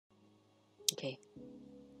Okay.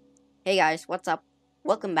 Hey guys, what's up?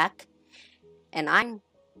 Welcome back. And I'm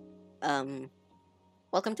um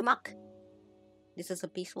welcome to Muck. This is a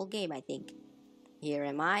peaceful game, I think. Here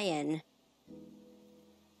am I and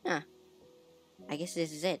huh, I guess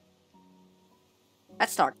this is it.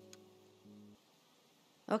 Let's start.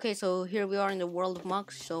 Okay, so here we are in the world of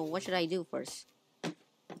Muck. So what should I do first?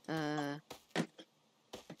 Uh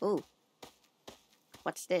oh,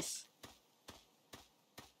 what's this?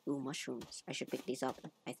 Ooh, mushrooms. I should pick these up,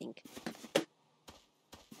 I think.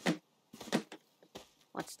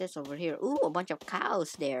 What's this over here? Ooh, a bunch of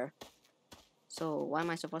cows there. So what am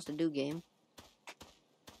I supposed to do, game?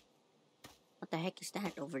 What the heck is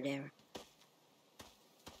that over there?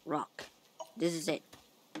 Rock. This is it.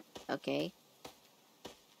 Okay.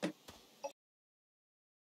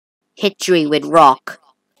 Hit tree with rock.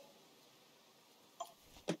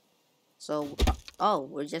 So, oh,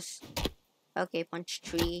 we're just okay. Punch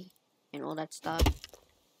tree and all that stuff.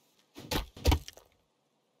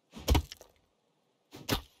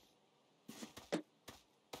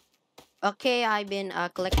 Okay, I've been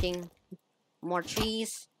collecting more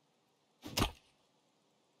trees.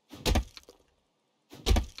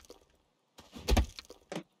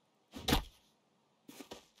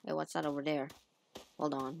 Hey, what's that over there?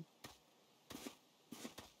 Hold on.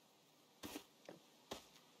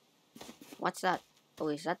 What's that? Oh,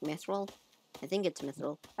 is that mithril? I think it's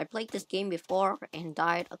mithril. I played this game before and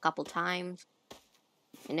died a couple times.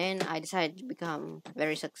 And then I decided to become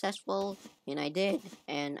very successful, and I did.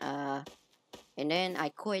 And then I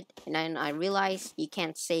quit, and then I realized you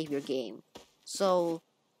can't save your game. So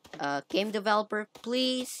game developer,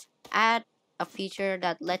 please add a feature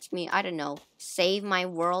that lets me, I don't know, save my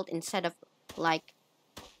world instead of like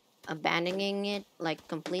abandoning it, like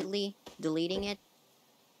completely deleting it.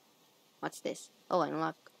 What's this? Oh,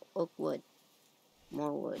 unlock oak wood.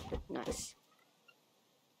 More wood. Nice.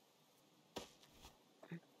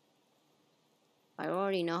 I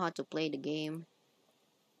already know how to play the game.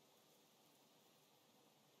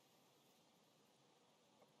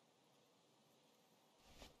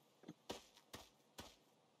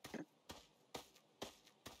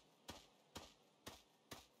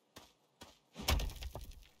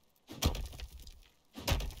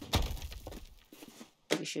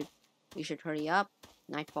 We should we should hurry up.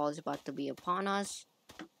 Nightfall is about to be upon us.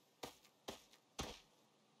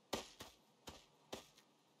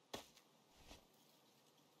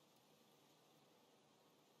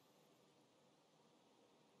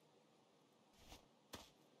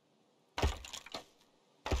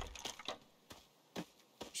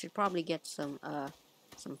 We should probably get some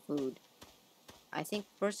food. I think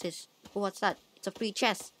first is, oh, what's that? It's a free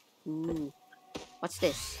chest. Ooh. What's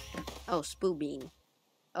this? Oh, spoo bean.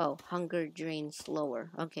 Oh, hunger drains slower.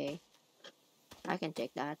 Okay, I can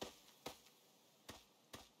take that.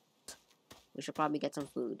 We should probably get some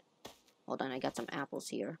food. Hold on, I got some apples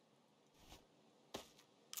here.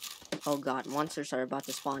 Oh god, monsters are about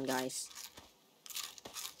to spawn, guys.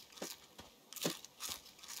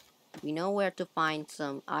 We know where to find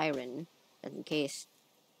some iron, in case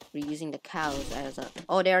we're using the cows as a...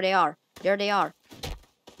 Oh, there they are. There they are.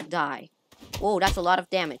 Die. Whoa, that's a lot of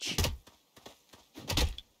damage.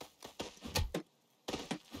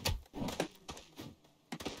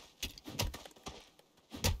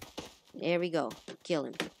 There we go. Kill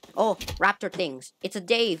him. Oh, raptor things. It's a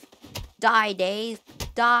Dave. Die, Dave.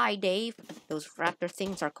 Die, Dave. Those raptor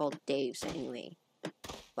things are called Daves anyway.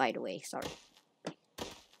 By the way, sorry.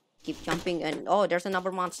 Keep jumping and... Oh, there's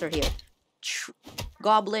another monster here.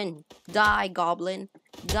 Goblin. Die, goblin.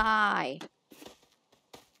 Die.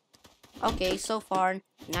 Okay, so far,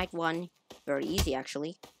 night 1. Very easy,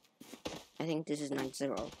 actually. I think this is night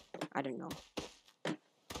 0. I don't know.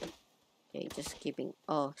 Okay, just keeping...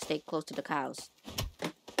 Oh, stay close to the cows.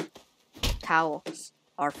 Cows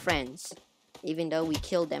are friends, even though we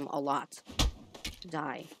kill them a lot.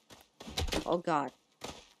 Die. Oh god.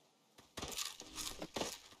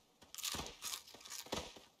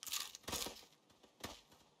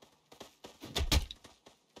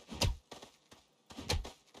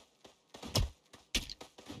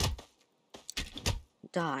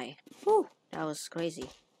 Die. Whew, that was crazy.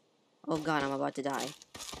 Oh god, I'm about to die.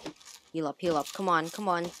 Heal up, heal up. Come on, come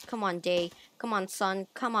on, come on, day. Come on, sun.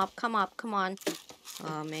 Come up, come up, come on.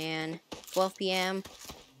 Oh man. 12 p.m.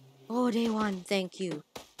 Oh, day 1. Thank you.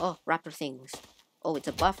 Oh, raptor things. Oh, it's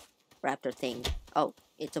a buff raptor thing. Oh,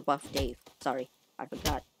 it's a buff Dave. Sorry, I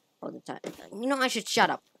forgot all the time. You know, I should shut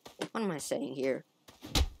up. What am I saying here?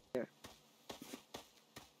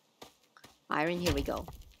 Iron, here we go.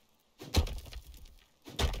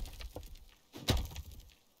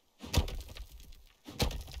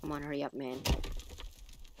 Come on, hurry up, man.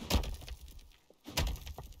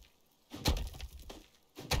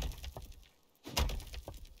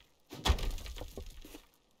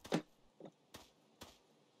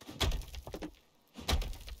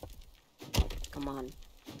 Come on.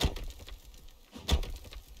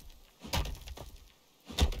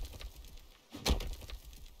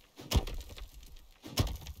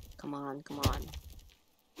 Come on, come on.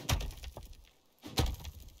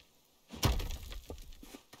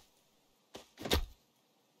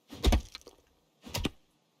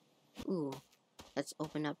 Ooh, let's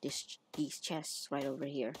open up these chests right over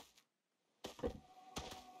here.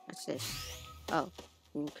 What's this? Oh,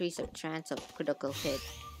 increase of chance of critical hit.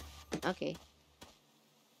 Okay.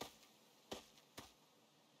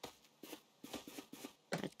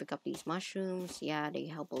 Let's pick up these mushrooms. Yeah, they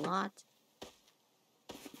help a lot.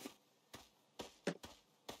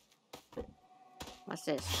 What's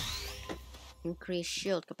this? Increase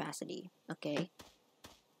shield capacity. Okay.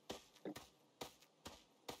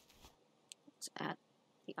 Let's add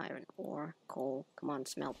the iron ore, coal. Come on,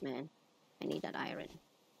 smelt, man. I need that iron.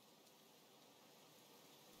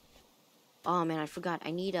 Oh, man, I forgot.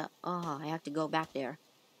 I need a... Oh, I have to go back there.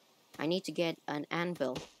 I need to get an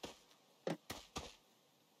anvil.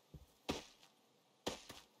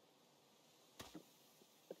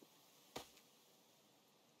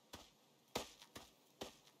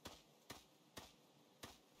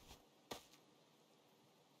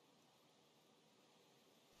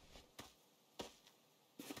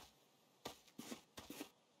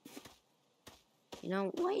 You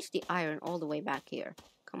know, why is the iron all the way back here?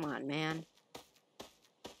 Come on, man.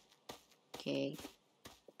 Okay.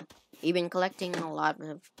 You've been collecting a lot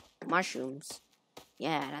of mushrooms.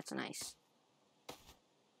 Yeah, that's nice.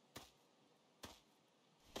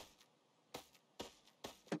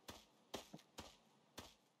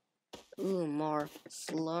 Ooh, more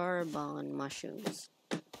slurbon mushrooms.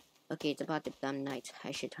 Okay, it's about to become night.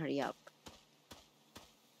 I should hurry up.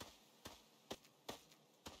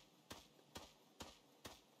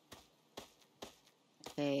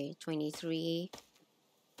 Okay, 23.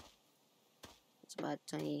 It's about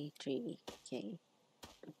 23. Okay.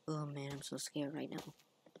 Oh man, I'm so scared right now.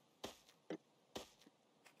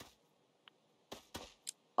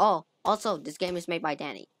 Oh, also, this game is made by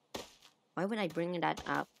Danny. Why would I bring that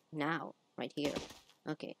up now? Right here.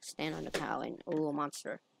 Okay, stand on the cow and... Oh, a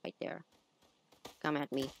monster. Right there. Come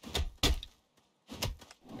at me.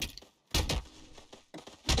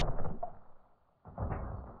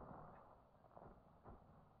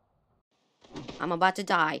 I'm about to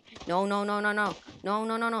die. No, no, no, no, no. No,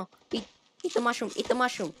 no, no, no. Eat the mushroom. Eat the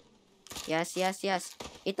mushroom. Yes, yes, yes.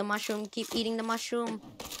 Eat the mushroom. Keep eating the mushroom.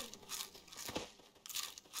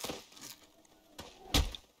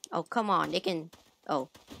 Oh, come on. They can... Oh.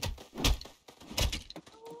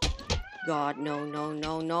 God, no, no,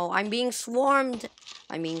 no, no. I'm being swarmed.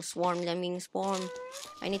 I'm being swarmed. I'm being swarmed.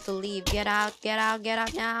 I need to leave. Get out. Get out. Get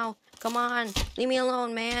out now. Come on. Leave me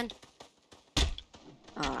alone, man.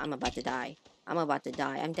 Oh, I'm about to die. I'm about to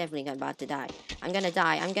die. I'm definitely about to die. I'm gonna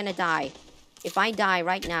die. I'm gonna die. If I die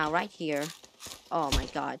right now, right here. Oh my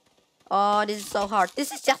god. Oh, this is so hard.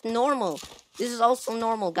 This is just normal. This is also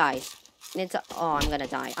normal, guys. And it's oh, I'm gonna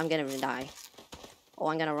die. I'm gonna die. Oh,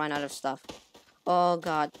 I'm gonna run out of stuff. Oh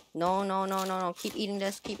god. No, no, no, no, no. Keep eating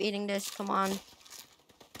this. Keep eating this. Come on.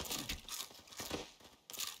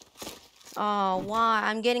 Oh, why?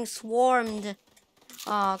 I'm getting swarmed.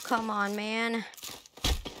 Oh, come on, man.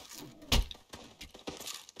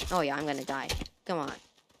 Oh yeah, I'm gonna die. Come on.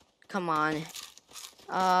 Come on.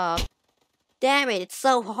 Damn it, it's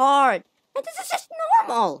so hard. And this is just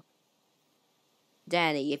normal.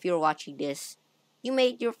 Danny, if you're watching this, you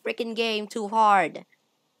made your freaking game too hard.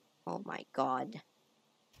 Oh my god.